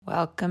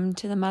Welcome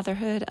to the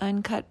Motherhood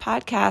Uncut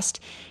podcast.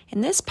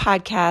 In this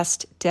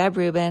podcast, Deb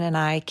Rubin and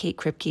I, Kate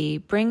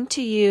Kripke, bring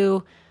to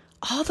you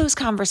all those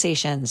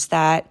conversations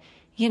that,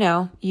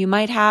 you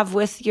might have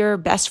with your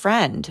best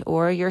friend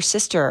or your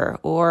sister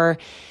or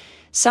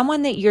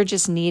someone that you're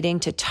just needing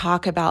to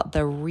talk about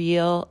the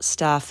real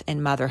stuff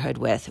in motherhood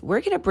with.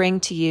 We're going to bring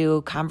to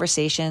you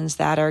conversations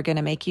that are going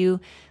to make you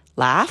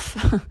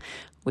laugh.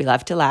 We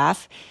love to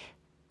laugh.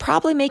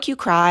 Probably make you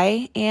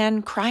cry,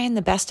 and cry in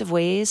the best of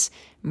ways,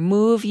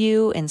 move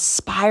you,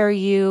 inspire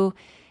you,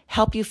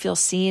 help you feel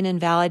seen and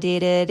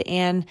validated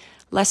and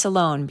less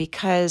alone,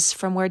 because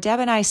from where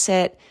Deb and I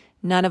sit,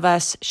 none of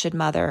us should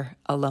mother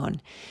alone.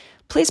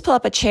 Please pull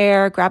up a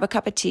chair, grab a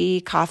cup of tea,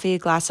 coffee, a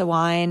glass of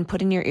wine,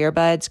 put in your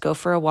earbuds, go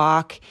for a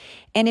walk.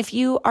 And if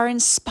you are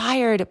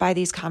inspired by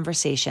these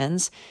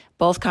conversations,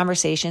 both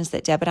conversations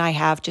that Deb and I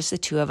have, just the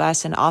two of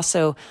us, and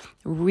also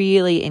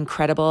really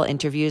incredible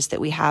interviews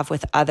that we have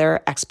with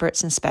other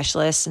experts and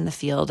specialists in the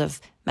field of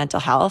mental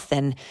health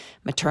and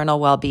maternal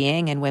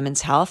well-being and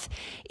women's health.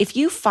 If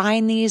you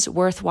find these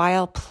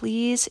worthwhile,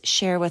 please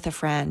share with a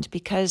friend,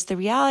 because the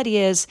reality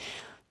is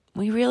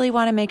we really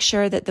want to make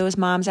sure that those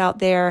moms out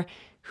there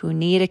who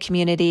need a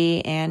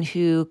community and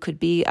who could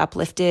be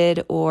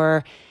uplifted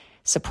or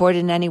supported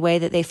in any way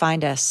that they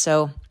find us.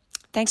 So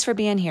thanks for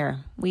being here.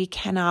 We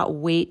cannot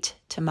wait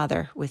to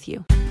mother with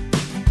you.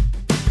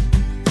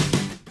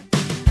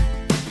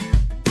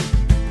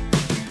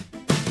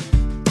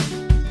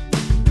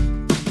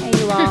 Hey,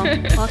 you all.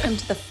 Welcome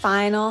to the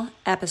final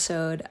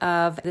episode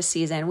of the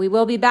season. We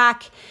will be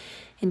back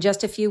in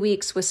just a few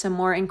weeks with some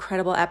more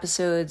incredible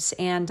episodes.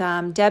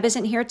 And Deb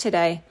isn't here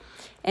today.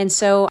 And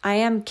so I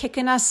am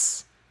kicking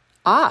us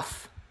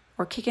off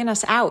or kicking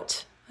us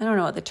out. I don't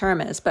know what the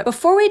term is, but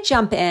before we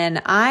jump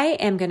in, I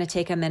am going to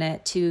take a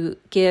minute to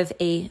give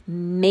a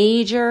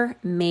major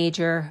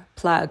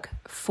plug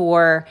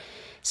for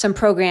some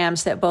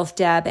programs that both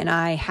Deb and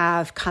I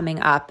have coming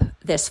up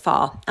this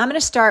fall. I'm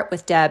going to start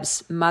with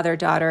Deb's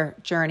mother-daughter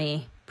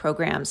journey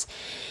programs.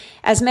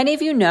 As many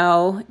of you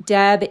know,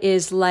 Deb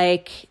is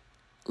like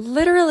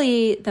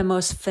literally the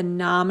most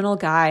phenomenal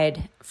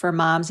guide for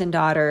moms and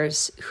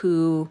daughters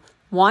who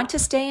want to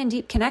stay in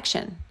deep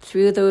connection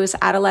through those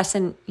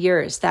adolescent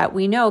years that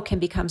we know can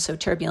become so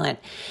turbulent.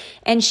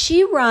 And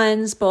she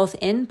runs both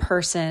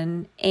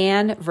in-person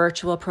and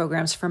virtual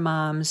programs for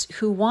moms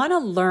who want to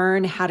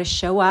learn how to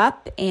show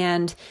up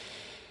and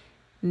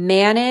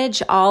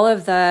manage all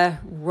of the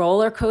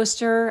roller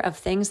coaster of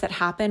things that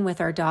happen with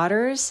our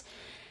daughters.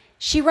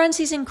 She runs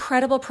these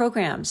incredible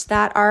programs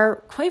that are,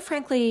 quite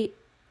frankly,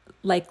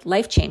 like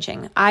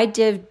life-changing. I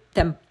did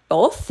them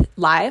both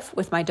live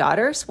with my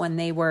daughters when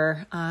they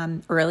were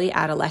early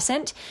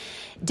adolescent.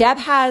 Deb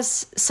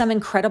has some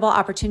incredible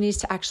opportunities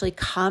to actually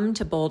come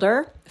to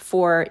Boulder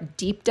for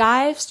deep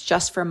dives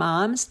just for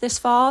moms this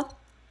fall,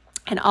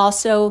 and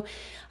also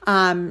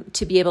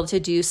to be able to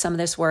do some of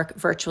this work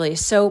virtually.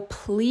 So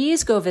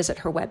please go visit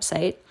her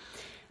website,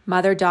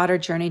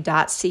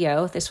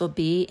 motherdaughterjourney.co. This will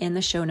be in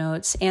the show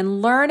notes,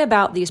 and learn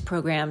about these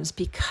programs,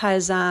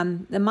 because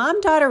the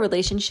mom-daughter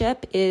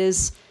relationship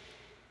is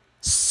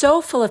so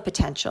full of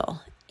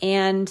potential,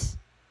 and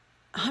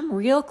I'm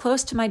real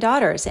close to my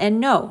daughters. And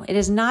no, it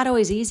is not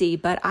always easy,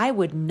 but I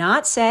would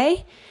not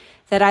say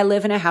that I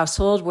live in a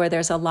household where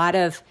there's a lot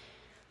of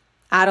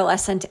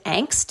adolescent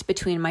angst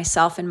between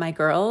myself and my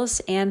girls,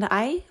 and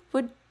I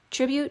would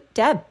attribute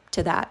Deb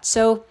to that.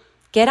 So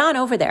get on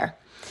over there.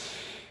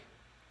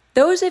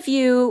 Those of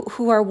you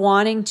who are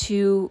wanting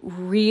to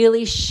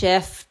really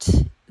shift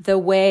the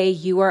way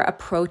you are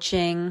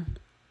approaching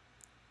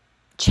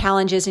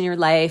challenges in your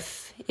life,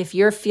 if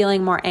you're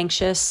feeling more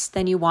anxious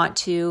than you want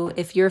to,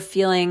 if you're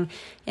feeling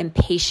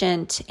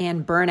impatient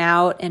and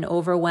burnout and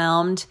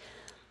overwhelmed,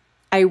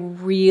 I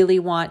really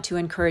want to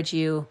encourage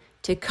you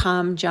to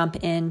come jump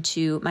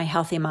into my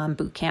Healthy Mom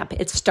Bootcamp.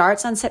 It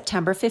starts on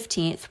September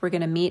 15th. We're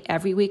going to meet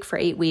every week for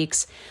 8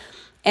 weeks.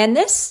 And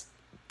this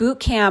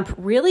bootcamp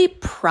really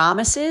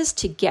promises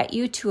to get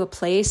you to a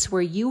place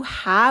where you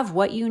have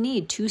what you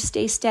need to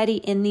stay steady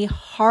in the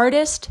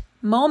hardest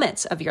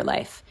moments of your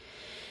life,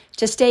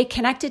 to stay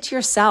connected to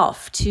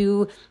yourself,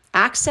 to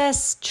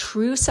access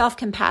true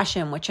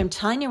self-compassion, which I'm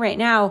telling you right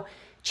now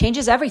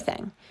changes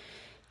everything,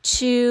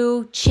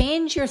 to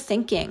change your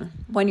thinking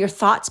when your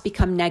thoughts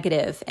become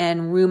negative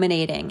and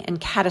ruminating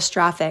and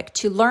catastrophic,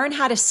 to learn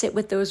how to sit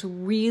with those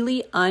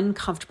really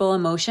uncomfortable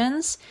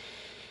emotions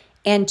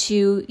and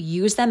to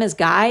use them as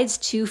guides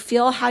to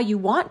feel how you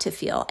want to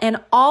feel. And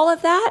all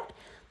of that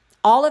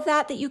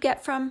you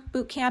get from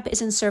bootcamp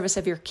is in service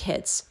of your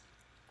kids.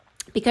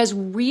 Because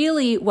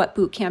really what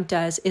bootcamp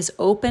does is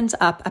opens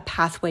up a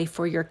pathway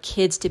for your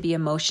kids to be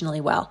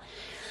emotionally well.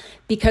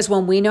 Because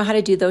when we know how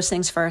to do those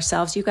things for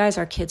ourselves, you guys,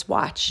 our kids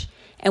watch.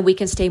 And we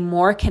can stay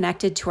more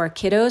connected to our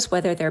kiddos,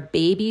 whether they're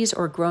babies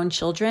or grown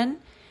children,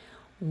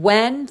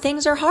 when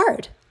things are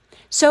hard.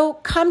 So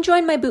come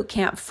join my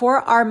bootcamp.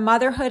 For our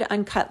Motherhood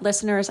Uncut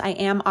listeners, I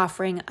am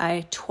offering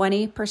a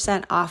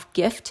 20% off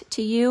gift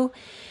to you.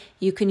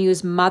 You can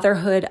use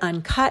Motherhood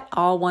Uncut,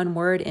 all one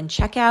word, in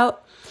checkout.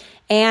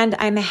 And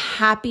I'm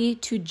happy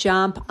to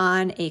jump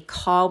on a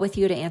call with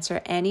you to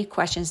answer any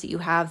questions that you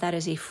have. That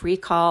is a free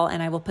call,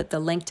 and I will put the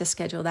link to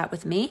schedule that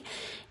with me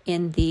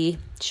in the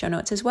show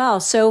notes as well.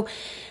 So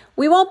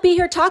we won't be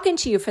here talking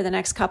to you for the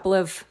next couple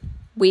of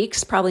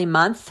weeks, probably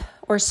month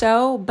or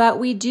so, but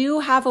we do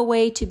have a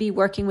way to be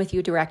working with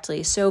you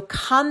directly. So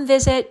come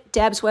visit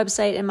Deb's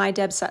website and my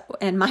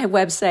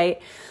website.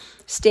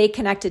 Stay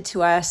connected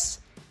to us.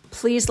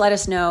 Please let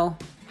us know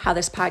how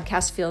this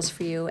podcast feels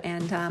for you.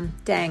 And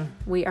dang,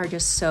 we are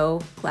just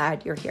so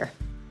glad you're here.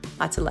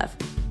 Lots of love.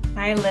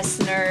 Hi,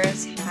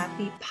 listeners.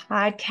 Happy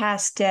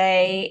podcast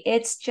day.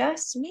 It's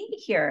just me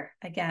here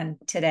again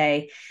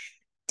today.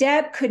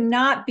 Deb could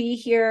not be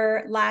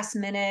here last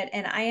minute,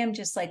 and I am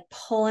just like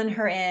pulling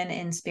her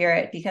in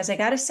spirit, because I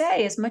got to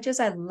say, as much as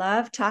I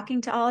love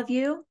talking to all of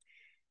you,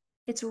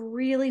 it's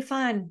really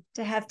fun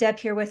to have Deb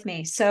here with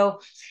me. So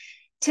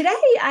today,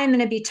 I'm going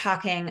to be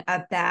talking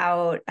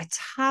about a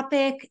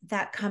topic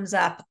that comes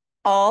up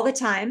all the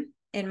time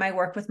in my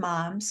work with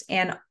moms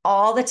and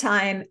all the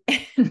time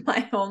in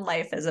my own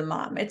life as a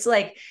mom. It's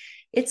like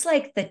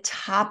the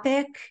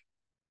topic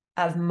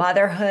of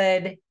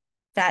motherhood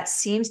that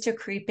seems to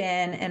creep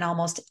in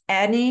almost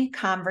any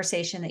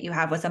conversation that you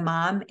have with a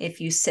mom if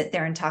you sit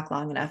there and talk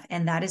long enough.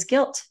 And that is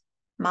guilt.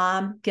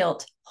 Mom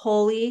guilt.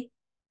 Holy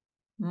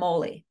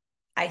moly.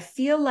 I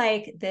feel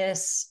like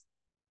this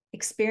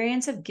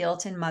experience of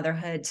guilt in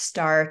motherhood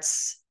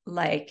starts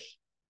like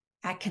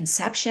at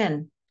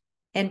conception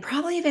and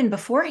probably even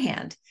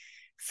beforehand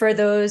for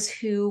those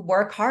who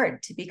work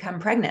hard to become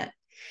pregnant.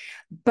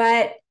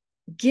 But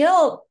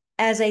guilt,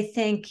 as I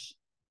think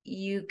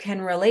you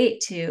can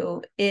relate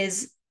to,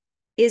 is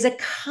a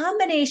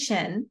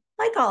combination,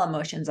 like all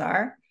emotions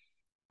are,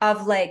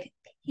 of like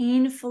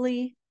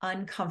painfully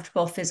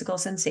uncomfortable physical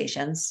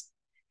sensations,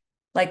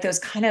 like those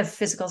kind of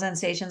physical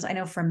sensations. I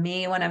know for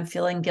me, when I'm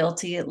feeling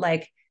guilty,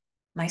 like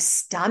my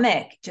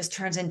stomach just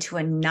turns into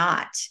a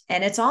knot.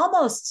 And it's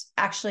almost,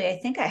 actually, I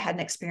think I had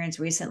an experience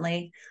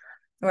recently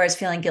where I was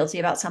feeling guilty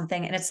about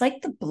something, and it's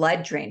like the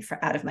blood drained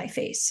out of my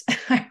face.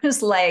 I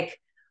was like,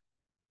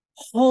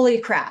 holy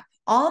crap,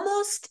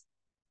 almost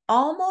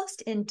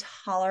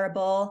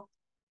intolerable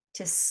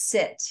to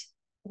sit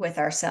with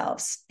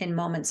ourselves in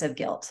moments of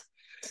guilt.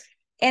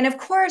 And of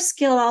course,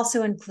 guilt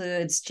also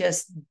includes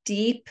just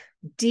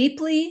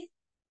deeply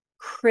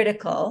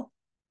critical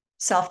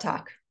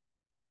self-talk.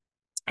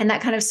 And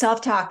that kind of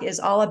self-talk is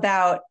all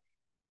about,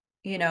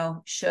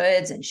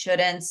 shoulds and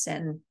shouldn'ts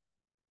and,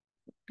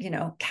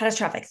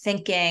 catastrophic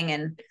thinking.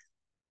 And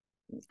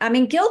I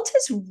mean, guilt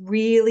is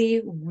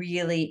really,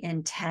 really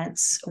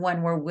intense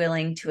when we're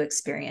willing to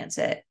experience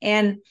it.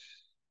 And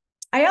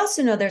I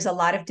also know there's a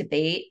lot of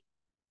debate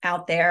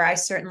out there. I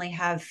certainly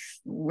have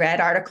read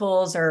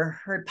articles or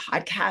heard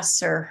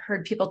podcasts or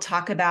heard people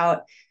talk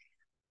about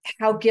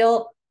how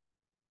guilt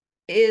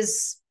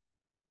is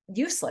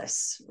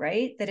useless,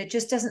 right? That it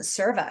just doesn't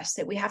serve us,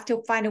 that we have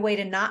to find a way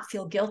to not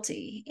feel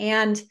guilty.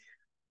 And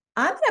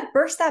I'm going to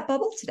burst that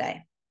bubble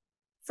today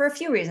for a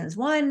few reasons.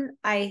 One,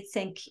 I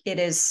think it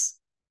is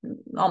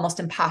almost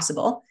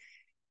impossible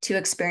to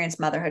experience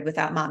motherhood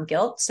without mom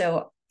guilt.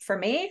 So for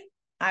me,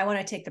 I want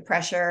to take the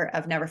pressure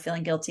of never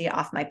feeling guilty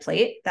off my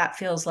plate. That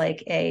feels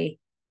like an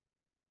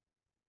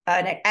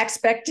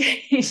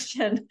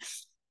expectation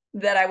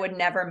that I would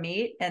never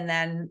meet. And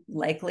then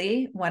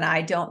likely when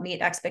I don't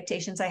meet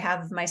expectations I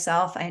have of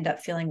myself, I end up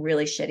feeling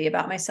really shitty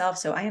about myself.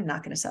 So I am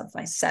not going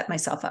to set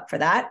myself up for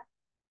that.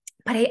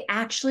 But I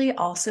actually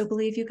also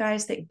believe, you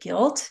guys, that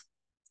guilt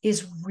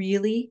is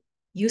really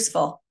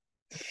useful.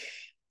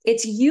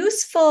 It's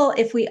useful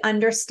if we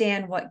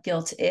understand what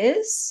guilt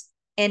is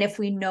and if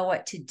we know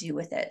what to do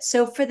with it.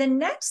 So for the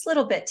next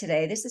little bit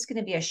today, this is going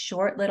to be a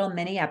short little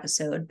mini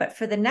episode, but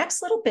for the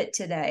next little bit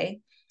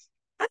today,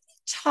 I'm going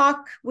to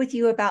talk with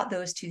you about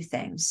those two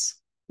things.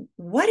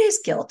 What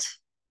is guilt?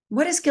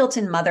 What is guilt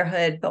in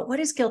motherhood? But what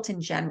is guilt in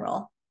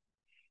general?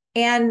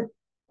 And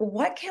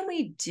what can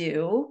we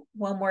do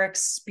when we're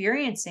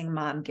experiencing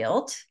mom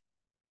guilt?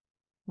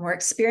 We're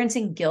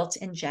experiencing guilt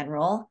in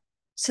general,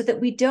 so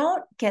that we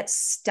don't get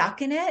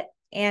stuck in it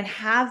and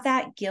have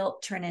that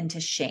guilt turn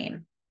into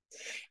shame.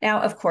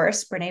 Now, of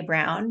course, Brene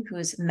Brown,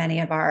 who's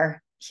many of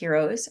our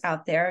heroes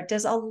out there,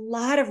 does a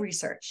lot of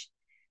research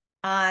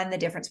on the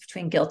difference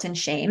between guilt and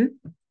shame.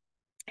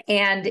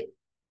 And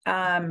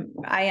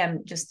I am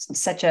just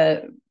such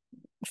a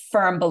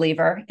firm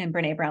believer in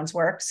Brene Brown's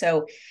work.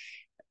 So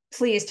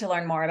please, to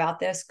learn more about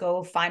this,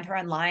 go find her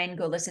online,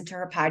 go listen to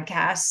her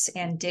podcasts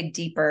and dig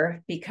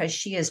deeper, because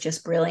she is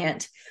just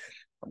brilliant.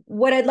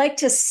 What I'd like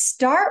to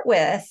start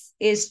with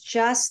is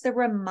just the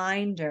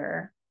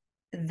reminder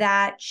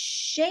that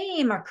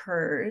shame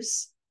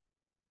occurs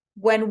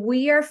when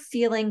we are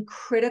feeling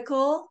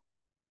critical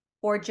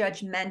or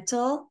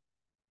judgmental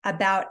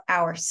about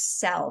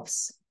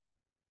ourselves,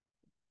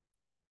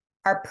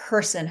 our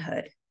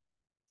personhood.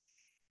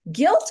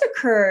 Guilt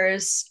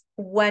occurs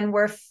when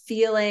we're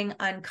feeling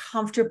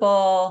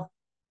uncomfortable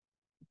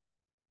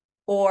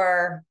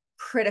or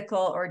critical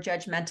or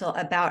judgmental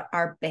about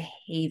our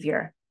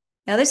behavior.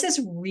 Now, this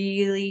is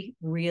really,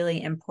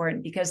 really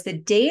important because the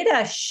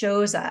data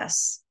shows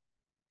us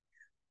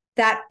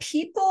that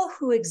people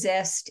who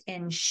exist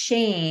in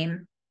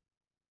shame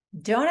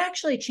don't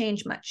actually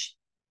change much.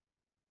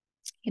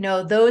 You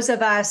know, those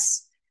of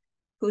us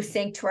who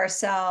think to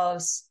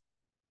ourselves,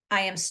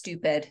 I am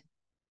stupid,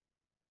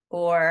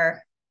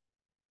 or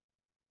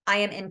I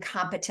am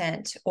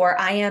incompetent,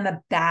 or I am a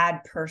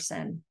bad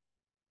person.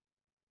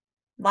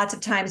 Lots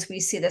of times we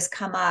see this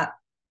come up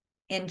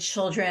in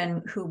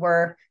children who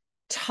were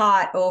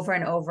taught over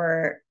and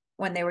over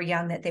when they were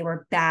young that they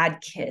were bad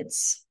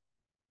kids.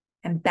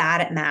 I'm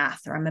bad at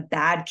math, or I'm a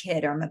bad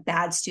kid, or I'm a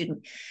bad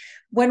student.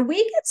 When we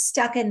get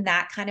stuck in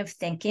that kind of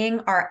thinking,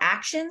 our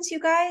actions,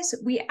 you guys,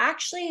 we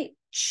actually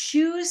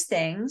choose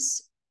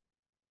things.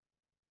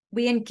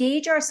 We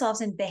engage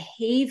ourselves in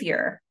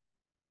behavior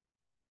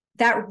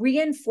that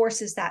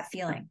reinforces that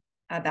feeling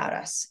about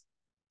us.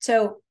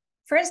 So,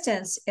 for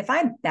instance, if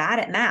I'm bad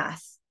at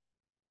math,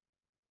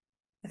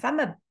 if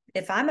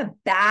I'm a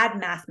bad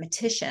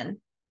mathematician,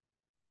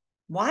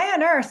 why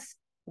on earth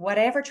would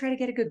I ever try to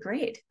get a good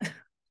grade?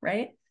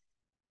 Right?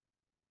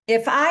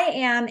 If I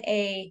am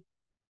a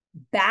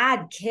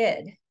bad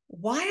kid,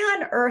 why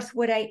on earth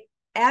would I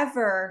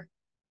ever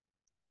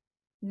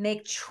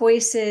make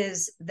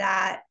choices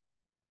that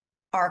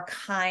are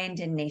kind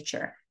in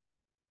nature?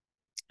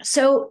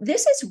 So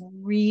this is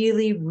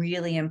really,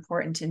 really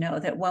important to know,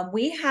 that when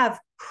we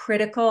have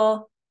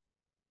critical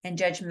and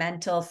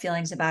judgmental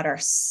feelings about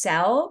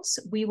ourselves,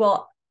 we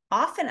will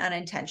often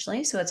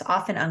unintentionally, so it's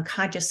often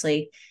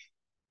unconsciously,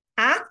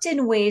 act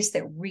in ways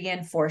that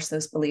reinforce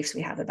those beliefs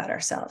we have about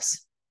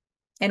ourselves.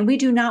 And we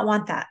do not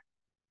want that.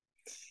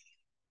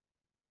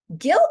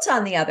 Guilt,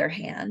 on the other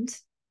hand,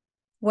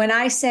 when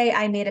I say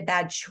I made a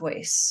bad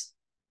choice,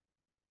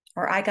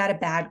 or I got a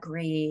bad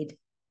grade,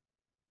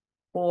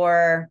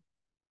 or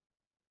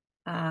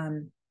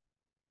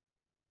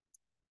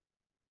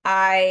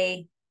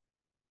I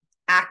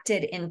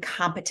acted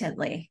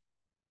incompetently,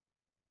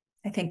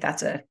 I think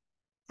that's an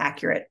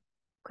accurate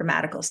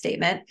grammatical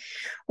statement.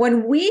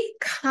 When we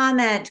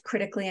comment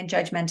critically and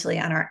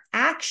judgmentally on our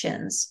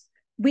actions,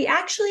 we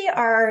actually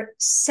are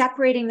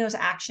separating those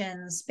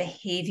actions,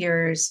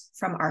 behaviors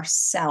from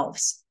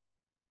ourselves.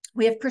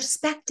 We have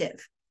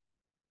perspective,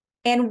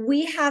 and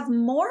we have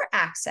more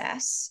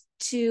access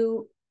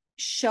to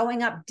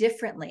showing up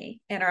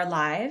differently in our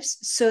lives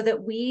so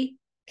that we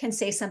can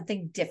say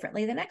something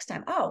differently the next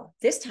time. Oh,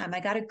 this time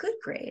I got a good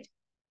grade.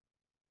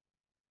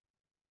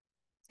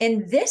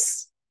 In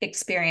this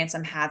experience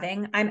I'm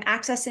having, I'm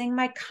accessing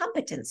my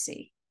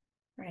competency,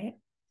 right?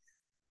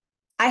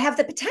 I have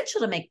the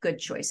potential to make good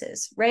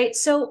choices, right?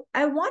 So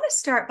I want to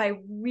start by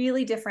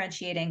really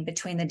differentiating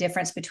between the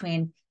difference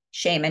between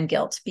shame and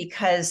guilt,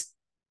 because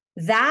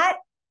that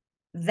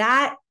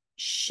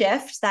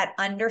shift, that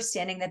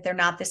understanding that they're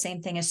not the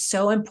same thing, is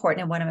so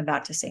important in what I'm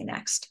about to say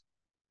next.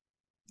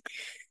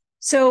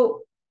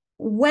 So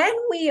when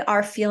we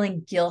are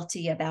feeling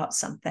guilty about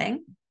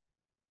something,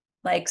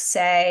 like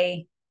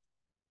say,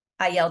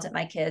 I yelled at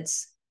my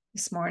kids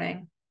this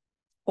morning,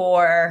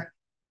 or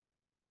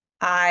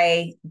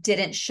I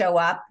didn't show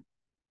up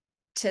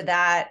to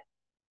that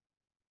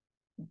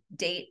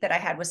date that I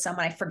had with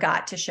someone, I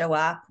forgot to show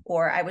up,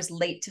 or I was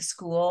late to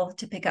school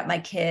to pick up my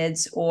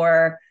kids,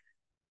 or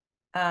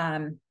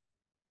I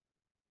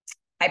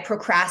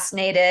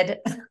procrastinated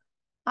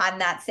on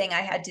that thing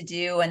I had to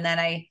do, and then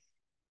I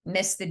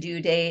missed the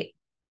due date.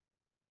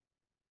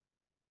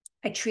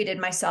 I treated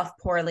myself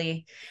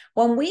poorly.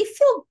 When we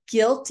feel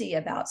guilty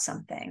about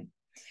something,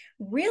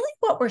 really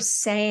what we're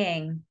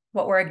saying,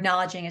 what we're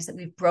acknowledging, is that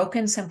we've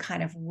broken some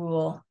kind of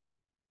rule.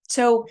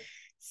 So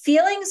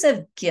feelings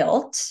of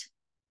guilt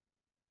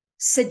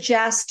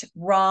suggest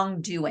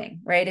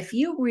wrongdoing, right? If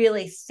you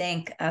really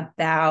think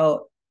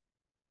about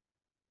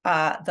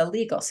the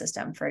legal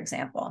system, for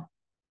example,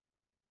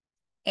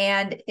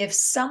 and if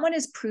someone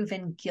is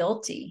proven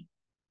guilty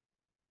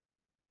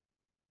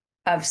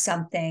of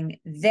something,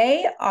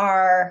 it's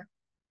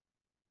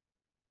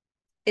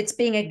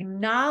being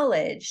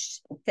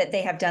acknowledged that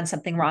they have done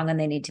something wrong and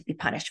they need to be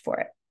punished for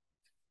it.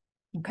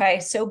 Okay,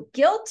 so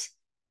guilt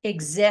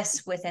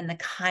exists within the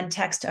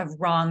context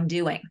of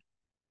wrongdoing.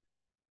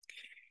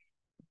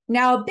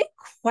 Now, a big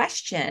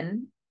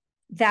question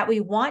that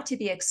we want to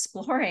be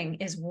exploring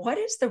is, what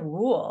is the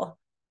rule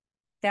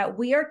that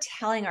we are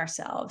telling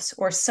ourselves,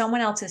 or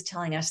someone else is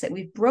telling us, that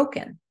we've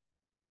broken,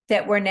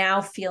 that we're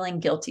now feeling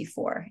guilty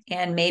for,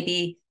 and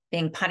maybe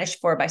being punished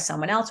for by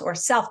someone else, or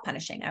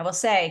self-punishing? I will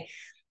say,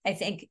 I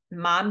think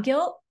mom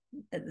guilt,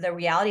 the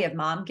reality of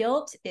mom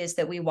guilt is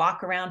that we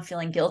walk around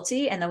feeling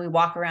guilty, and then we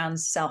walk around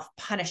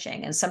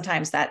self-punishing. And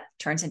sometimes that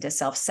turns into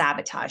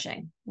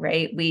self-sabotaging,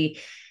 right? We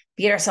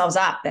beat ourselves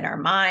up in our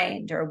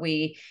mind, or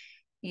we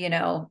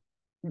tell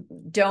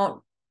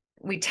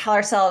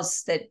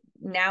ourselves that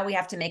now we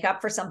have to make up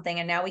for something,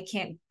 and now we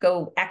can't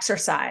go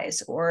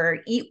exercise or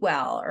eat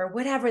well, or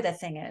whatever the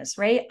thing is,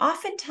 right?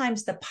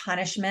 Oftentimes the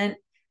punishment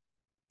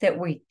that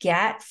we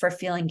get for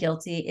feeling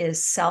guilty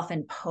is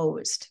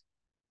self-imposed.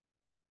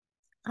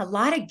 a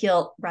lot of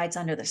guilt rides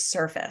under the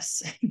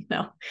surface.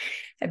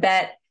 I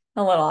bet,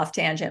 a little off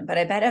tangent, but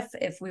I bet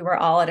if we were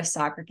all at a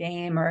soccer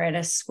game or at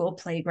a school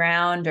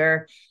playground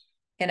or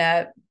in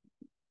a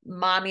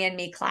mommy and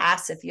me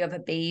class, if you have a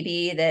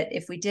baby, that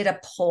if we did a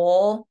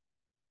poll,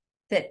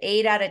 that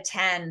 8 out of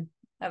 10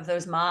 of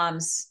those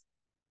moms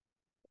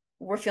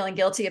were feeling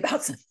guilty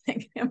about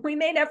something, and we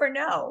may never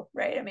know,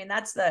 right? I mean,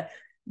 that's the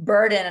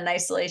burden and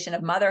isolation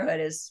of motherhood,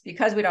 is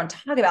because we don't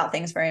talk about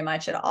things very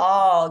much, it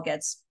all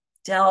gets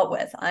dealt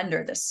with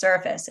under the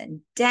surface.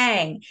 And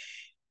dang,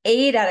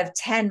 8 out of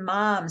 10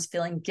 moms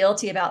feeling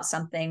guilty about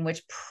something,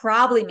 which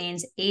probably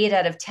means 8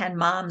 out of 10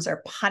 moms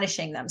are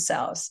punishing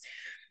themselves.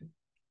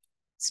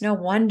 It's no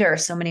wonder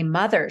so many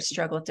mothers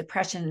struggle with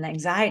depression and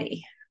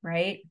anxiety,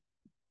 right?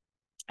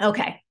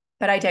 Okay,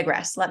 but I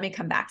digress. Let me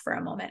come back for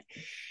a moment.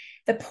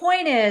 The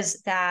point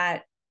is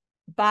that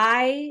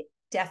by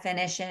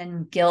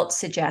definition, guilt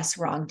suggests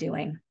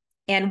wrongdoing.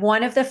 And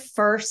one of the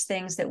first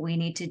things that we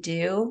need to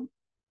do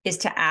is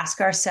to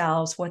ask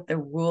ourselves what the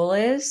rule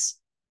is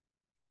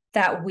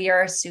that we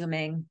are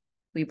assuming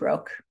we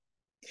broke.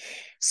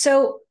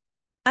 So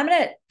I'm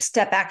going to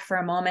step back for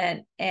a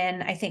moment.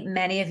 And I think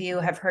many of you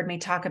have heard me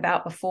talk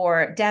about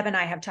before. Deb and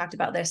I have talked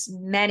about this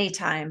many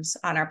times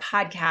on our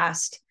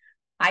podcast.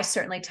 I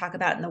certainly talk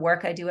about it in the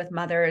work I do with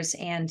mothers,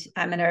 and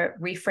I'm going to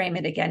reframe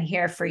it again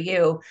here for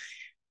you.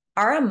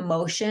 Our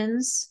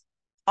emotions,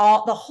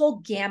 the whole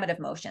gamut of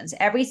emotions,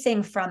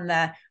 everything from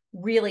the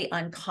really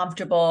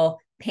uncomfortable,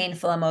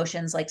 painful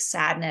emotions like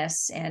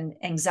sadness and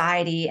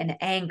anxiety and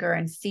anger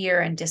and fear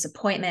and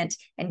disappointment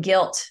and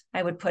guilt,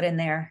 I would put in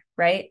there,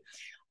 right?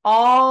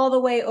 All the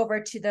way over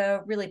to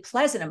the really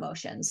pleasant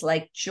emotions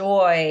like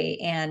joy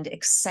and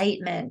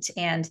excitement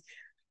and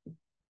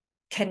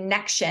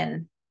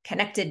connectedness,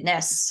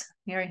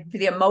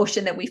 the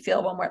emotion that we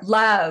feel when we're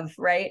love,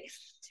 right?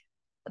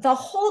 The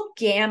whole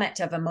gamut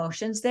of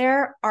emotions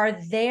there are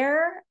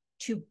there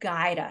to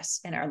guide us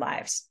in our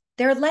lives.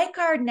 They're like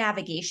our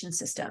navigation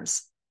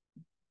systems.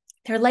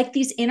 They're like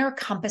these inner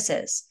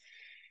compasses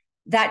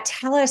that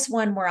tell us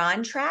when we're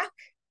on track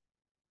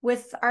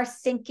with our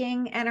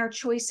thinking and our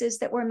choices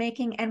that we're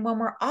making, and when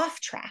we're off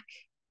track.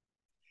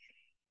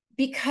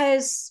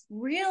 Because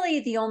really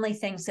the only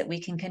things that we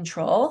can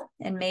control,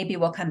 and maybe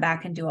we'll come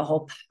back and do a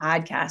whole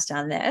podcast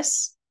on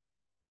this,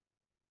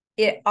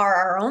 are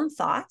our own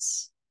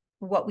thoughts,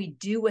 what we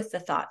do with the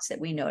thoughts that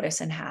we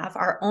notice and have,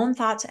 our own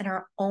thoughts and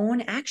our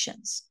own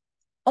actions.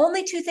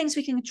 Only two things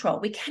we can control.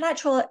 We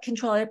cannot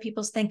control other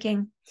people's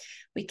thinking.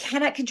 We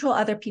cannot control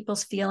other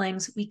people's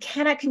feelings. We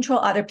cannot control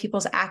other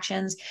people's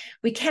actions.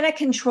 We cannot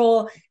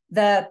control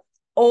the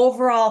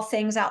overall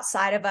things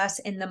outside of us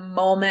in the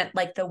moment,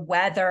 like the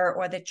weather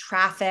or the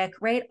traffic,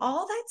 right?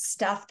 All that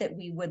stuff that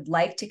we would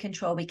like to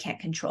control, we can't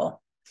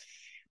control.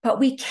 But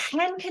we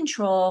can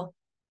control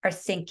our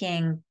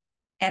thinking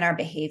and our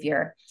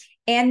behavior.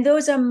 And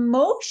those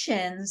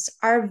emotions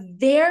are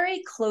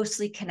very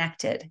closely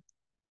connected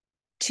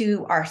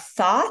to our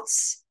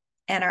thoughts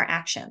and our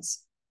actions.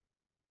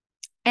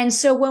 And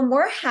so when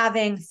we're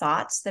having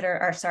thoughts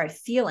that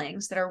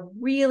feelings that are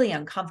really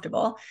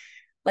uncomfortable,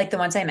 like the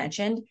ones I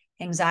mentioned,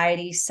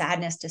 anxiety,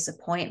 sadness,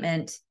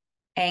 disappointment,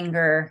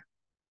 anger,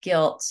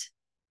 guilt,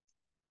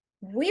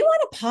 we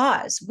want to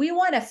pause. We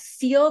want to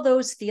feel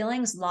those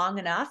feelings long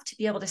enough to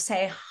be able to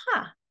say,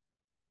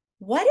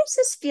 what is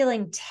this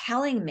feeling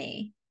telling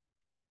me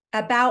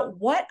about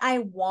what I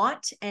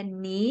want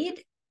and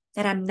need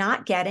that I'm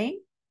not getting?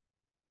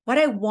 What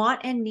I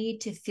want and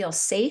need to feel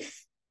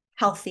safe,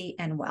 healthy,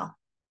 and well.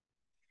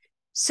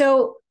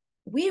 So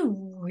we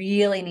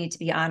really need to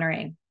be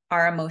honoring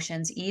our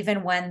emotions,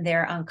 even when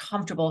they're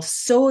uncomfortable,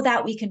 so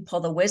that we can pull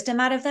the wisdom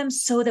out of them,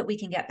 so that we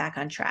can get back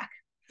on track.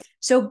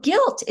 So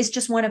guilt is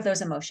just one of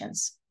those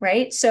emotions,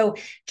 right? So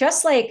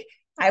just like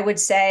I would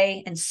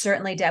say, and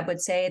certainly Deb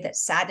would say, that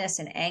sadness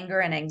and anger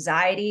and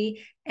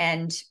anxiety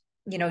and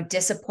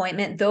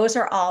disappointment, those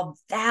are all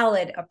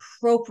valid,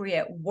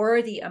 appropriate,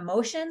 worthy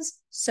emotions.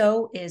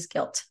 So is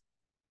guilt.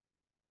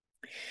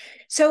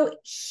 So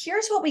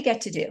here's what we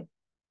get to do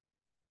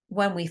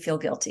when we feel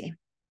guilty,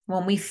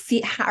 when we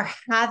are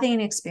having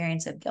an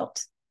experience of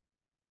guilt,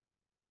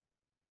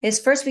 is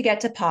first we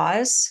get to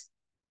pause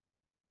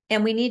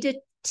and we need to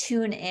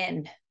tune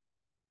in.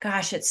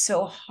 Gosh, it's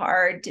so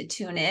hard to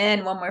tune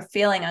in when we're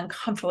feeling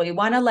uncomfortable. You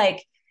want to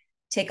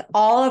take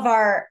all of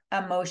our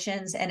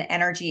emotions and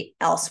energy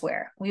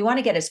elsewhere. We want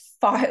to get as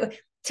far,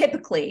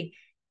 typically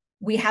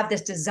we have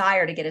this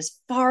desire to get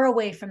as far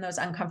away from those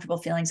uncomfortable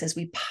feelings as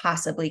we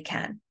possibly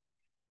can.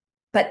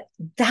 But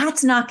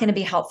that's not going to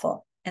be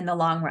helpful in the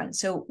long run.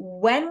 So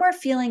when we're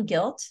feeling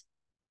guilt,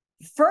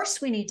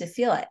 first we need to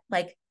feel it.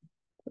 Like,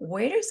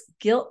 where does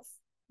guilt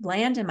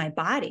land in my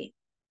body?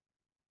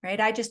 Right?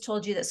 I just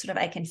told you that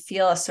I can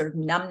feel a sort of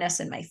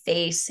numbness in my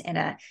face and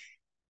a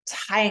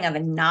tying of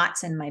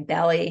knots in my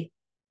belly.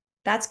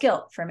 That's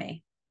guilt for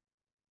me.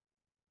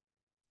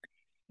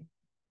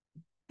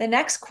 The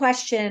next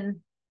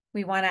question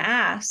we want to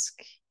ask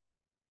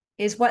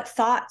is, what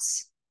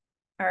thoughts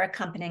are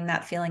accompanying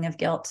that feeling of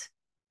guilt?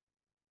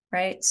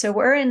 right? So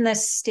we're in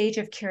this stage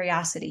of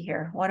curiosity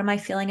here. What am I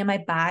feeling in my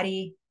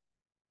body?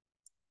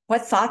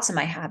 What thoughts am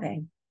I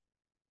having?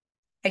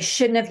 I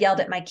shouldn't have yelled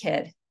at my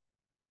kid.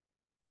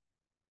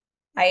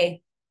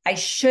 I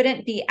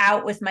shouldn't be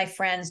out with my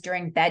friends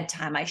during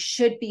bedtime. I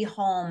should be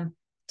home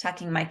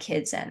tucking my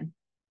kids in.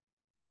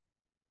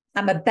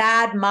 I'm a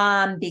bad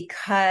mom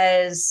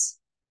because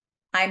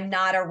I'm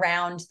not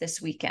around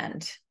this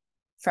weekend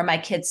for my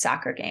kids'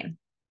 soccer game.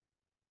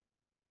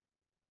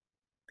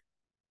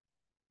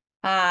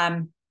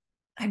 I'm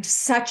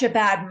such a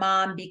bad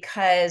mom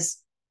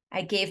because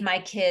I gave my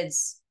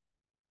kids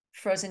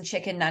frozen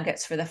chicken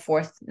nuggets for the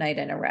fourth night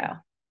in a row.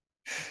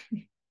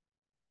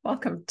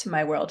 Welcome to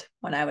my world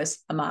when I was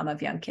a mom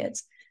of young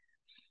kids.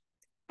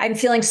 I'm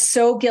feeling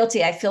so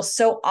guilty. I feel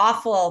so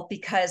awful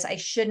because I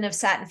shouldn't have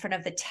sat in front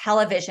of the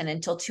television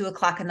until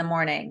 2:00 in the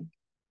morning.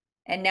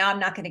 And now I'm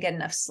not going to get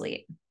enough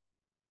sleep.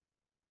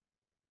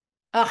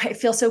 Oh, I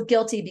feel so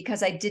guilty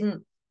because I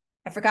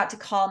forgot to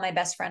call my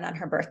best friend on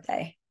her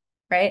birthday.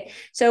 Right.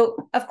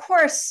 So, of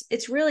course,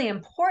 it's really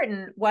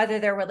important, whether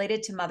they're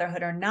related to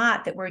motherhood or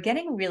not, that we're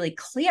getting really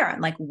clear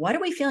on like, what are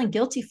we feeling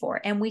guilty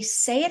for? And we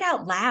say it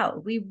out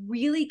loud. We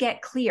really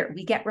get clear.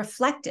 We get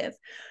reflective.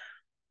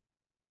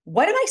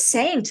 What am I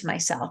saying to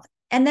myself?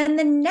 And then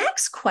the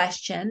next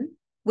question,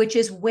 which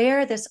is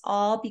where this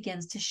all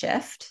begins to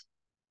shift,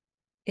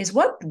 is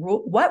what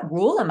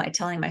rule am I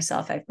telling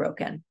myself I've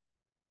broken?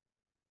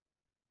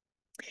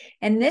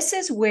 And this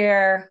is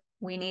where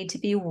we need to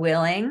be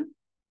willing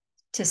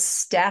to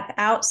step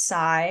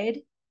outside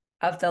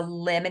of the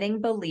limiting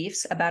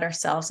beliefs about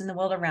ourselves and the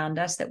world around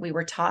us that we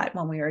were taught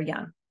when we were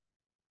young.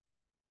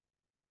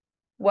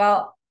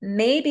 Well,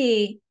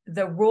 maybe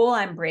the rule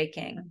I'm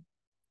breaking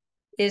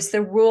is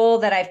the rule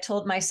that I've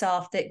told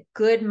myself that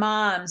good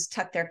moms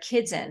tuck their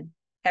kids in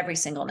every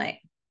single night,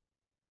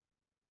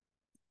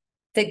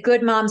 that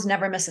good moms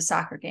never miss a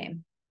soccer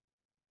game.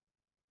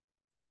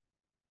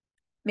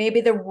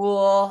 Maybe the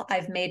rule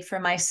I've made for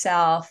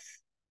myself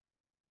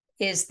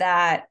is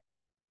that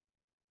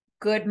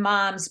good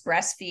moms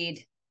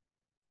breastfeed.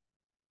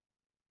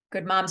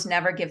 Good moms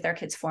never give their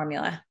kids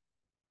formula.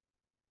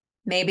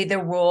 Maybe the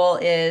rule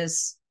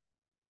is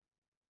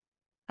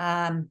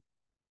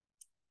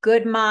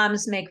good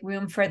moms make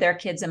room for their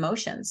kids'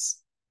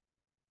 emotions.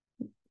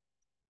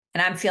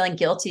 And I'm feeling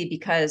guilty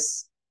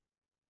because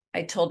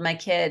I told my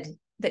kid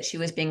that she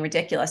was being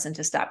ridiculous and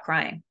to stop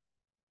crying.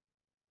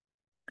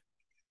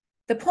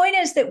 The point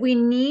is that we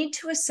need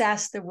to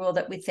assess the rule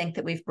that we think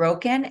that we've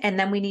broken, and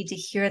then we need to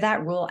hear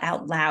that rule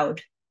out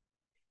loud.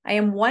 I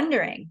am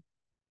wondering,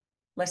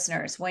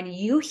 listeners, when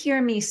you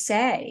hear me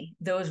say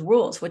those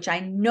rules, which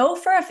I know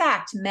for a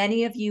fact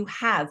many of you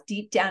have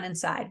deep down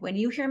inside, when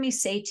you hear me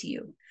say to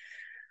you,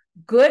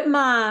 good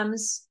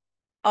moms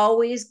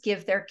always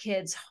give their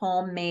kids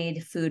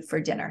homemade food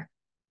for dinner.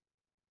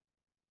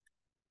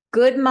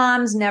 Good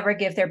moms never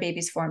give their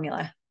babies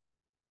formula.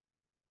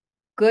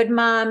 Good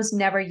moms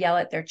never yell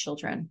at their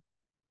children.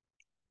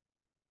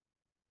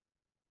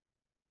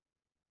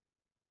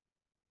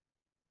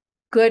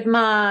 Good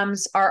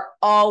moms are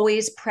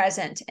always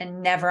present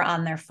and never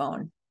on their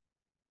phone.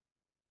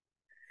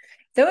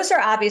 Those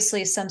are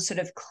obviously some sort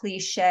of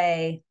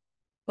cliche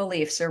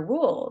beliefs or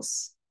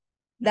rules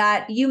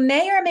that you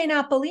may or may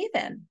not believe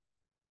in.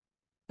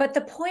 But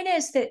the point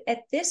is that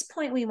at this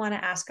point, we want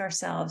to ask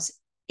ourselves,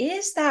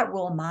 is that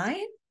rule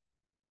mine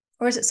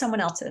or is it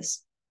someone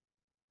else's?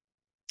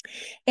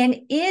 And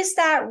is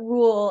that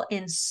rule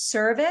in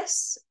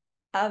service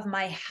of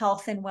my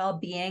health and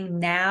well-being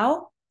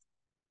now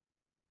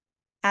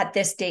at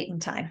this date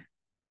and time?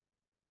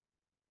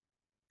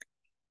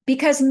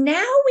 Because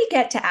now we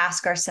get to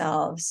ask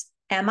ourselves,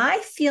 am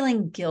I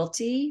feeling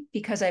guilty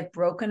because I've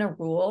broken a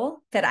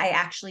rule that I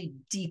actually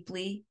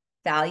deeply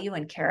value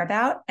and care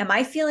about? Am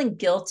I feeling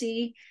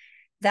guilty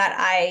that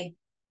I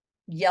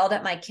yelled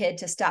at my kid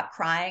to stop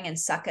crying and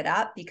suck it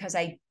up because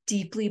I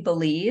deeply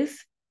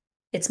believe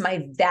it's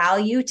my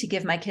value to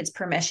give my kids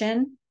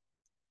permission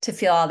to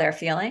feel all their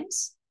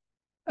feelings?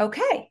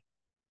 Okay.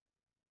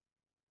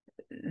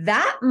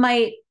 That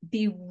might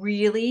be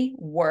really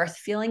worth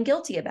feeling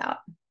guilty about.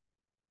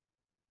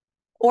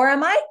 Or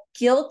am I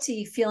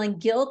feeling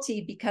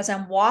guilty because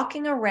I'm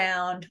walking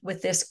around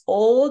with this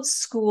old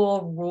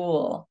school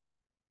rule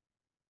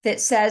that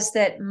says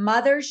that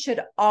mothers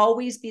should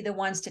always be the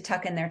ones to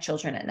tuck in their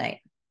children at night,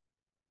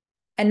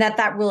 and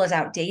that rule is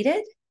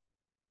outdated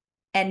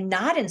and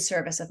not in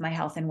service of my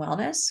health and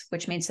wellness,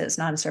 which means that it's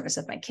not in service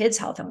of my kids'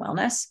 health and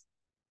wellness.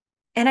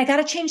 And I got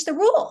to change the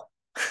rule.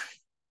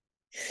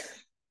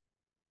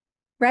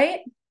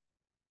 Right?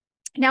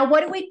 Now,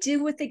 what do we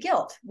do with the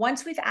guilt?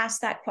 Once we've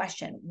asked that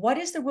question, what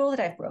is the rule that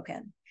I've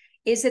broken?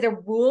 Is it a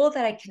rule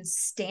that I can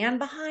stand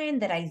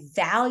behind, that I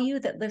value,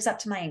 that lives up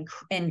to my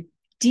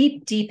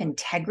deep, deep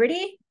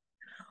integrity?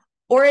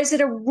 Or is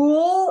it a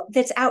rule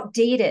that's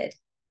outdated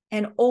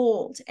and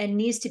old and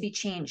needs to be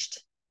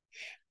changed?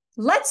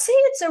 Let's say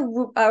it's a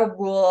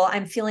rule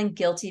I'm feeling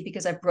guilty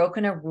because I've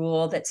broken a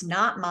rule that's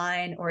not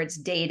mine, or it's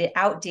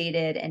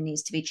outdated and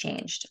needs to be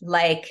changed.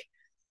 Like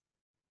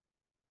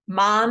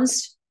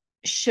moms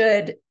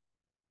should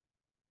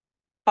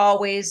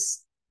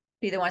always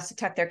be the ones to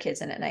tuck their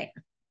kids in at night.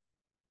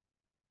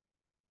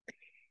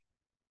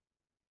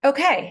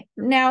 Okay,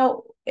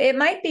 now it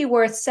might be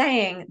worth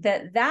saying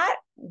that that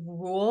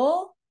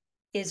rule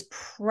is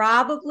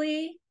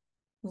probably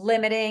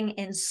limiting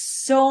in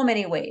so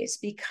many ways,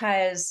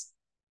 because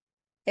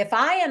if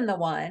I am the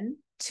one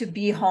to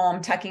be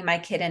home tucking my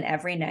kid in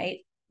every night,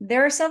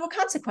 there are several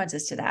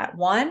consequences to that.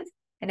 One,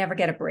 I never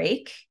get a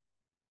break.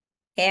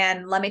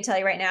 And let me tell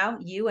you right now,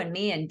 you and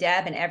me and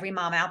Deb and every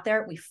mom out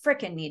there, we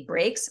freaking need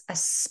breaks,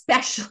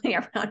 especially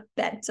around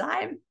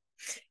bedtime,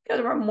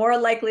 because we're more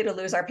likely to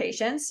lose our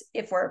patience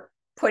if we're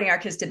putting our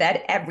kids to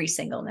bed every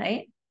single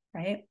night,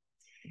 right?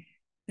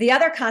 The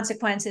other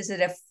consequence is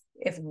that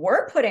if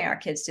we're putting our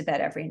kids to bed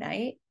every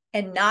night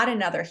and not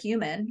another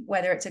human,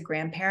 whether it's a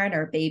grandparent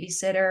or a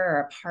babysitter or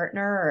a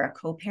partner or a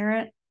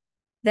co-parent,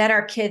 then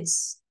our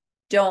kids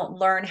don't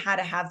learn how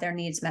to have their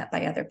needs met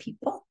by other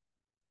people,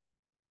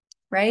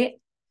 right?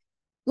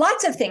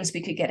 Lots of things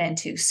we could get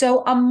into.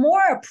 So a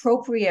more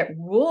appropriate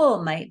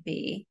rule might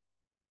be,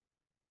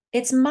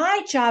 it's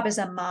my job as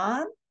a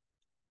mom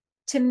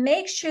to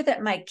make sure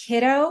that my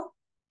kiddo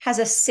has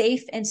a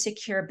safe and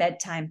secure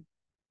bedtime.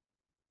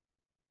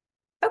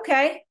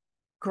 Okay,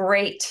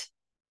 great.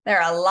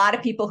 There are a lot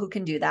of people who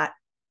can do that.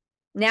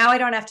 Now I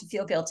don't have to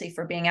feel guilty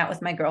for being out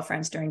with my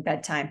girlfriends during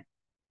bedtime,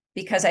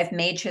 because I've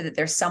made sure that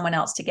there's someone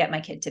else to get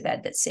my kid to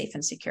bed that's safe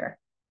and secure.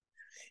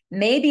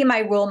 Maybe my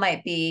rule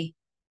might be,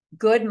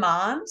 good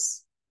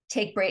moms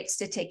take breaks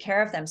to take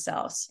care of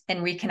themselves and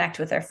reconnect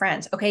with their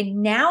friends. Okay,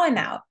 now I'm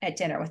out at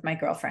dinner with my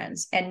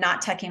girlfriends and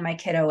not tucking my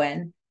kiddo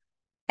in.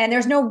 And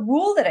there's no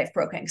rule that I've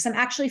broken, because I'm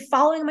actually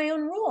following my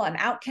own rule. I'm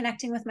out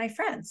connecting with my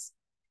friends.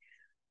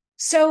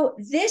 So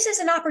this is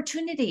an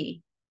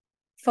opportunity,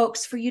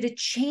 folks, for you to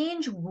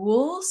change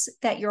rules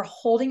that you're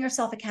holding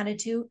yourself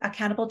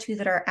accountable to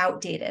that are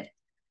outdated.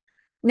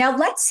 Now,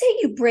 let's say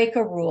you break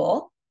a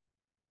rule,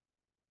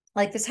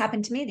 like this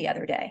happened to me the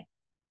other day.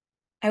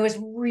 I was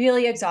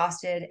really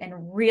exhausted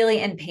and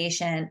really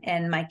impatient,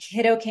 and my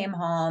kiddo came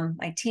home,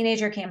 my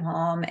teenager came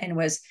home and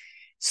was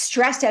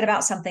stressed out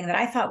about something that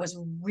I thought was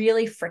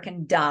really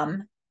freaking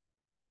dumb.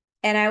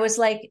 And I was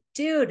like,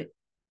 dude,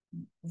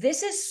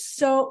 this is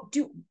so,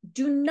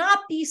 do not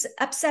be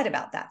upset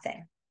about that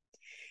thing.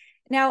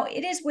 Now,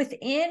 it is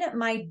within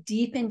my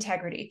deep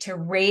integrity to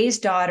raise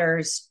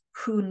daughters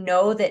who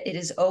know that it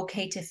is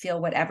okay to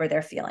feel whatever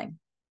they're feeling,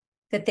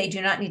 that they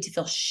do not need to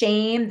feel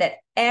shame, that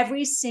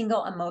every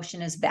single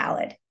emotion is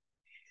valid.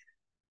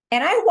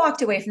 And I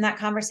walked away from that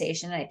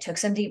conversation and I took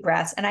some deep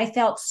breaths, and I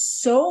felt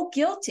so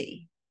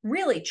guilty,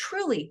 really,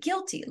 truly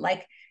guilty,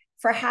 like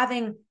for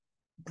having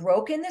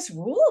broken this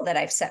rule that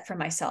I've set for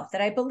myself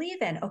that I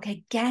believe in.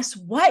 Okay, guess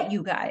what,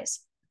 you guys?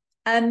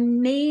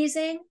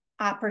 Amazing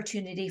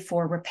opportunity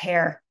for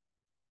repair.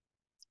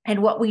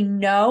 And what we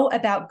know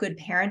about good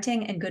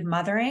parenting and good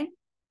mothering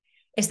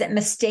is that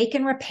mistake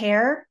and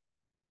repair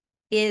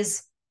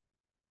is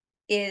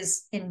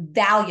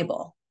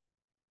invaluable.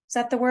 Is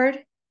that the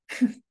word?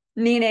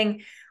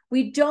 Meaning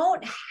we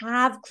don't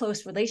have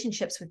close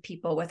relationships with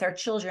people, with our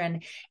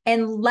children,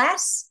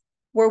 unless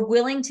we're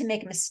willing to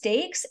make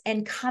mistakes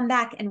and come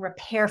back and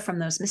repair from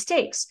those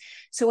mistakes.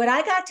 So what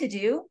I got to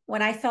do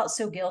when I felt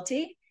so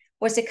guilty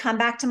was to come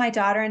back to my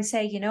daughter and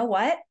say, you know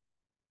what?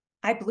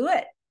 I blew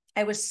it.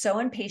 I was so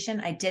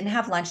impatient. I didn't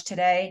have lunch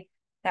today.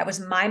 That was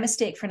my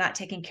mistake for not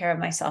taking care of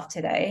myself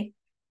today.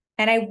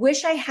 And I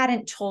wish I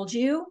hadn't told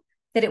you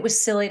that it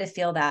was silly to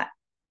feel that,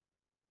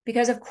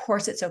 because of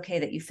course it's okay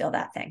that you feel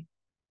that thing.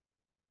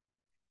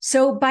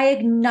 So by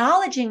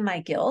acknowledging my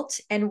guilt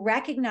and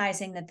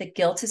recognizing that the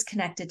guilt is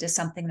connected to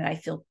something that I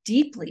feel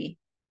deeply,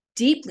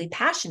 deeply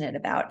passionate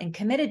about and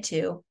committed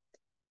to,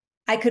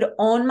 I could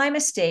own my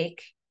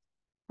mistake,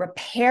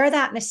 repair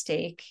that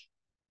mistake,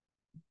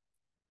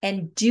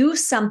 and do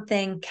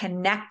something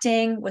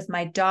connecting with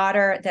my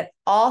daughter that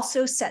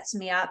also sets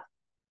me up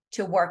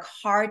to work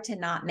hard to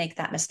not make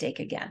that mistake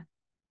again.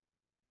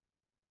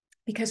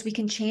 Because we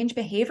can change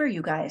behavior,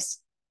 you guys,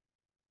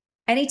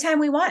 anytime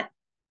we want,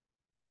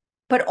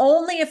 but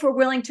only if we're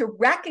willing to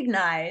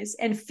recognize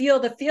and feel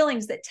the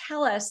feelings that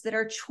tell us that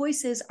our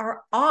choices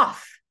are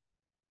off.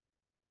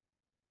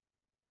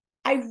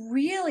 I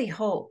really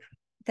hope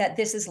that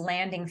this is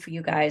landing for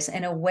you guys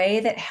in a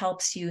way that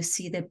helps you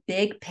see the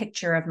big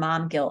picture of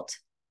mom guilt,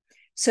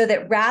 so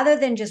that rather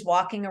than just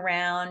walking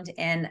around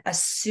and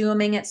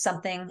assuming it's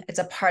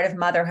a part of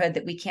motherhood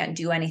that we can't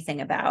do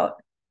anything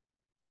about,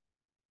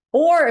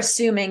 or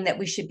assuming that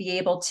we should be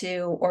able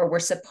to, or we're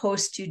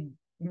supposed to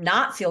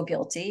not feel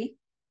guilty,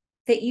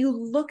 that you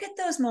look at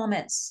those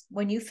moments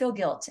when you feel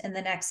guilt in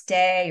the next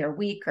day or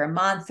week or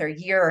month or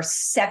year or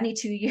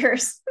 72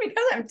 years,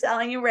 because I'm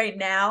telling you right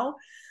now,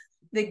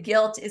 the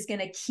guilt is going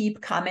to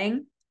keep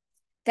coming,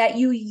 that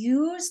you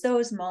use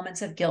those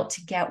moments of guilt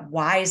to get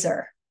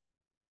wiser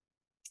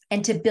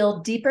and to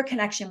build deeper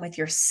connection with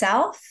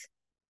yourself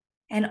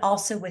and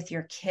also with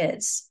your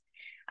kids.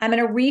 I'm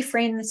going to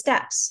reframe the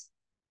steps.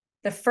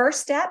 The first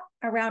step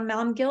around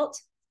mom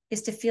guilt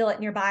is to feel it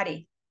in your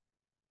body.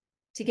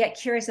 to get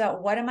curious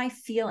about, what am I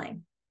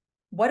feeling?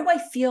 What do I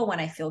feel when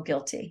I feel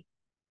guilty?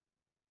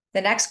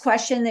 The next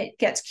question that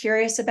gets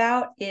curious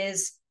about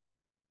is,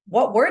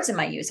 what words am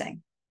I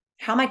using?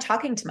 How am I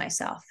talking to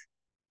myself?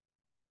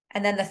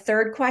 And then the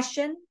third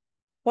question,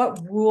 what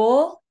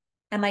rule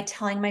am I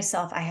telling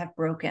myself I have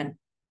broken?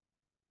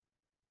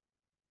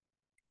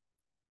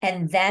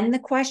 And then the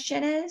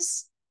question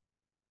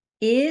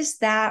is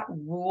that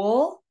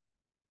rule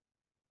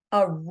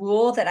a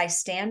rule that I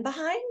stand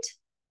behind,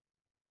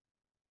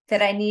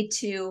 that I need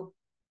to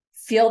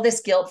feel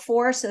this guilt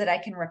for so that I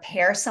can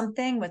repair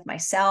something with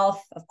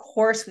myself? Of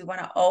course, we want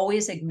to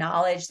always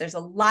acknowledge there's a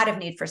lot of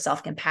need for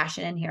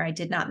self-compassion in here. I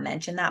did not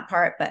mention that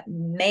part, but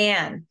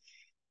man,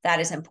 that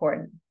is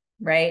important,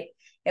 right?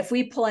 If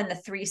we pull in the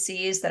 3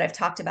 C's that I've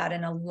talked about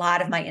in a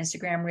lot of my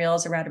Instagram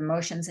reels around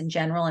emotions in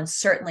general, and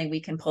certainly we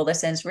can pull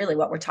this in, it's really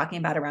what we're talking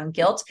about around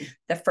guilt.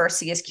 The first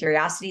C is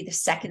curiosity. The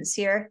second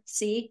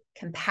C,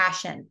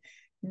 compassion.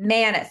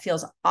 Man, it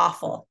feels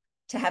awful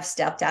to have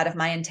stepped out of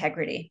my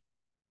integrity.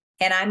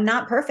 And I'm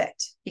not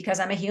perfect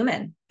because I'm a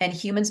human and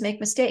humans make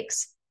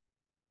mistakes.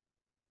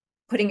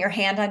 Putting your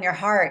hand on your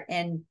heart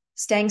and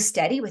staying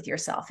steady with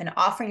yourself and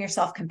offering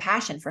yourself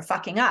compassion for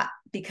fucking up,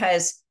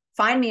 because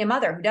find me a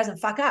mother who doesn't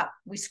fuck up.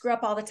 We screw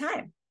up all the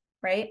time,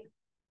 right?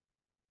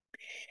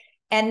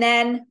 And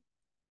then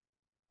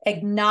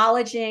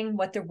acknowledging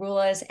what the rule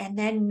is and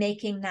then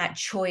making that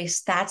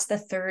choice. That's the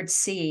third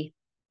C.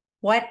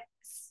 What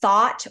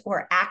thought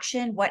or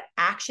action, what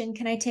action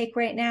can I take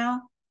right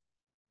now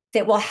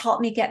that will help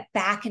me get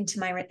back into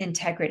my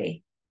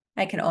integrity?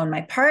 I can own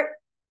my part,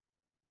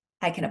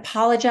 I can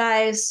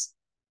apologize,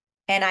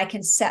 and I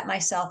can set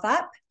myself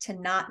up to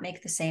not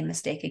make the same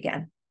mistake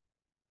again.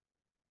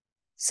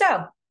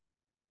 So,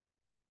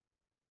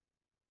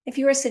 if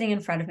you were sitting in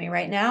front of me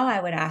right now,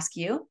 I would ask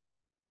you,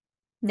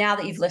 now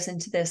that you've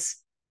listened to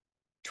this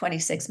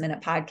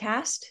 26-minute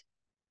podcast,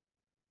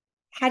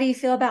 how do you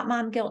feel about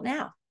mom guilt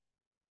now?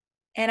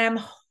 And I'm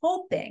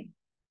hoping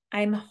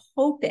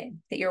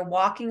that you're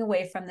walking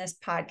away from this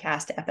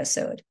podcast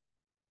episode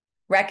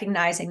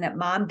recognizing that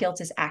mom guilt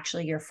is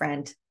actually your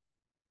friend,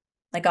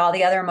 like all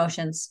the other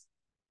emotions,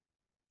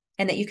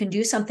 and that you can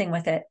do something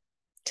with it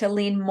to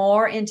lean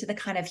more into the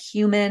kind of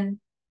human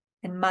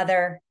and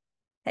mother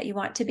that you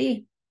want to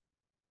be.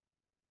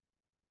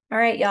 All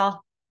right,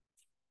 y'all.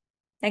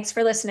 Thanks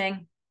for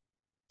listening.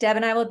 Deb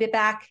and I will be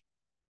back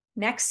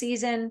next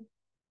season.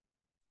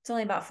 It's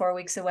only about 4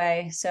 weeks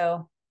away,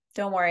 so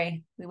don't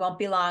worry. We won't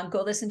be long.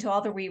 Go listen to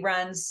all the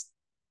reruns,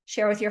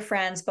 share with your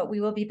friends, but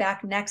we will be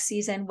back next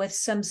season with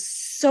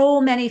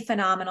so many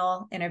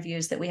phenomenal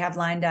interviews that we have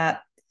lined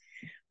up.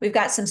 We've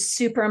got some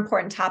super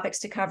important topics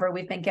to cover.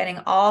 We've been getting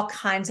all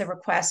kinds of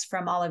requests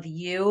from all of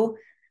you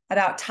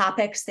about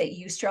topics that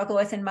you struggle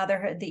with in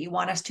motherhood that you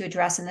want us to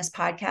address in this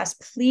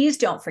podcast. Please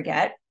don't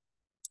forget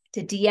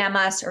to DM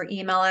us or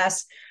email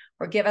us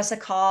or give us a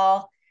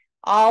call.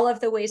 All of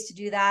the ways to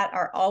do that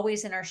are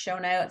always in our show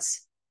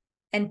notes.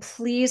 And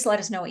please let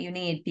us know what you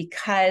need,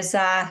 because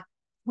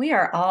we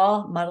are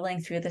all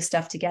muddling through this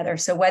stuff together.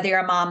 So whether you're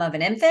a mom of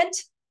an infant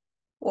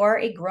or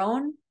a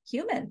grown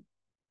human,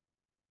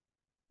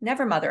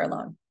 never mother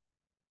alone.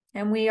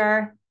 And we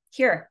are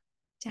here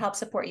to help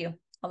support you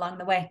along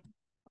the way.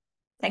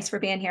 Thanks for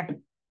being here.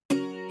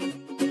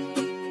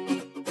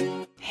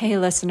 Hey,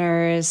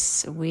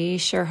 listeners, we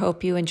sure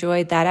hope you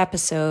enjoyed that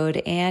episode.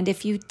 And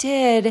if you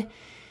did,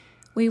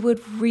 we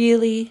would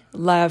really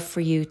love for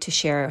you to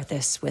share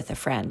this with a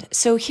friend.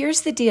 So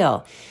here's the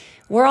deal.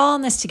 We're all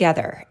in this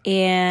together.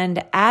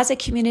 And as a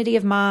community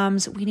of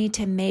moms, we need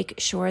to make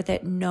sure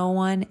that no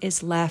one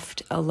is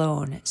left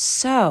alone.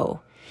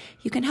 So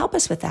you can help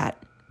us with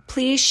that.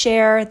 Please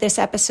share this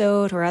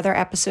episode or other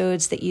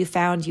episodes that you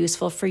found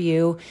useful for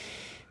you.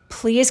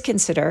 Please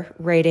consider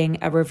rating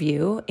a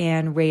review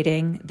and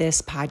rating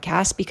this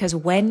podcast, because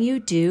when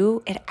you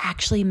do, it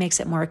actually makes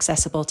it more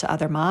accessible to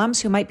other moms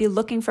who might be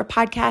looking for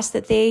podcasts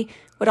that they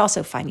would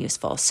also find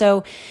useful.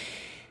 So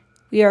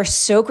we are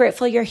so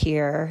grateful you're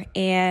here.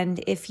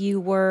 And if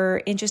you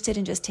were interested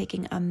in just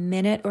taking a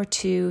minute or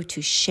two to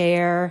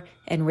share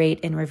and rate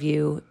and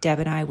review, Deb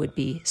and I would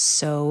be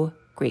so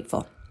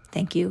grateful.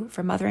 Thank you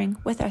for mothering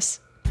with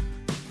us.